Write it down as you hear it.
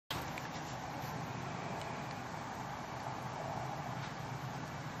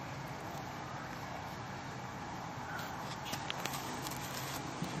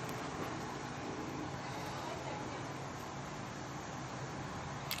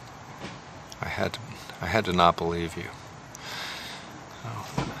I had to not believe you.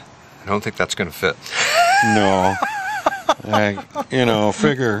 I don't think that's going to fit. No. You know,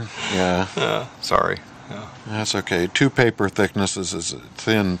 figure, yeah. Sorry. Yeah. That's okay. 2 paper thicknesses is a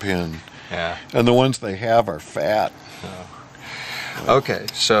thin pin. Yeah. And the ones they have are fat. Oh. Okay,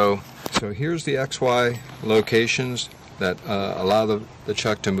 so here's the XY locations that allow the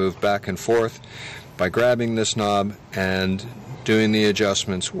chuck to move back and forth. By grabbing this knob and doing the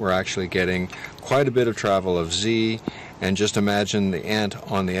adjustments, we're actually getting quite a bit of travel of Z, and just imagine the ant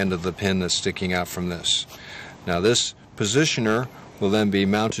on the end of the pin that's sticking out from this. Now this positioner will then be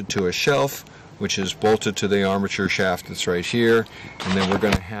mounted to a shelf, which is bolted to the armature shaft that's right here, and then we're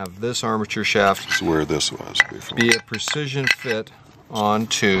going to have this armature shaft That's where this was before. Be a precision fit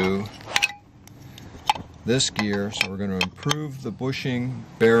onto this gear. So we're going to improve the bushing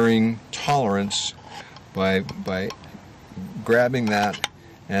bearing tolerance by grabbing that,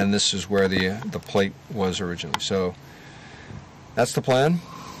 and this is where the plate was originally. So that's the plan,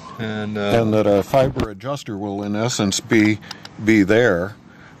 and that a fiber adjuster will in essence be there,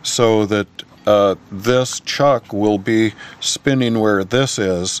 so that this chuck will be spinning where this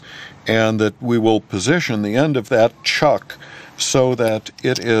is, and that we will position the end of that chuck so that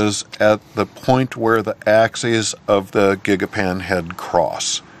it is at the point where the axes of the GigaPan head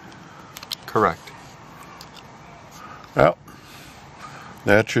cross. Correct. Well,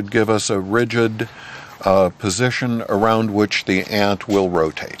 that should give us a rigid position around which the ant will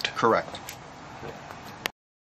rotate. Correct.